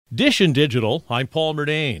Dish and Digital, I'm Paul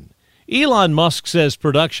Murnane. Elon Musk says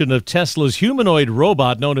production of Tesla's humanoid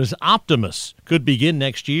robot known as Optimus could begin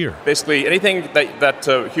next year. Basically, anything that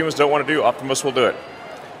humans don't want to do, Optimus will do it.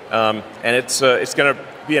 And it's going to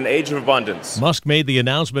be an age of abundance. Musk made the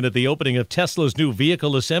announcement at the opening of Tesla's new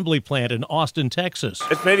vehicle assembly plant in Austin, Texas.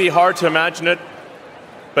 It's maybe hard to imagine it,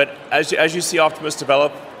 but as you see Optimus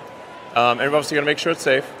develop, and we're obviously going to make sure it's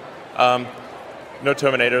safe, no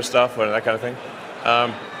Terminator stuff or that kind of thing.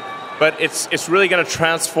 But it's really going to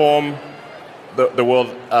transform the world,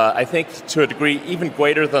 I think, to a degree even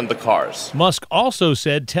greater than the cars. Musk also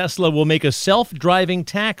said Tesla will make a self-driving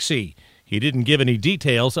taxi. He didn't give any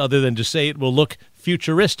details other than to say it will look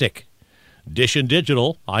futuristic. Dish and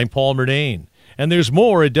Digital, I'm Paul Murnane. And there's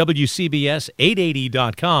more at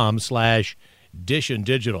WCBS880.com/Dish and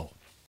Digital.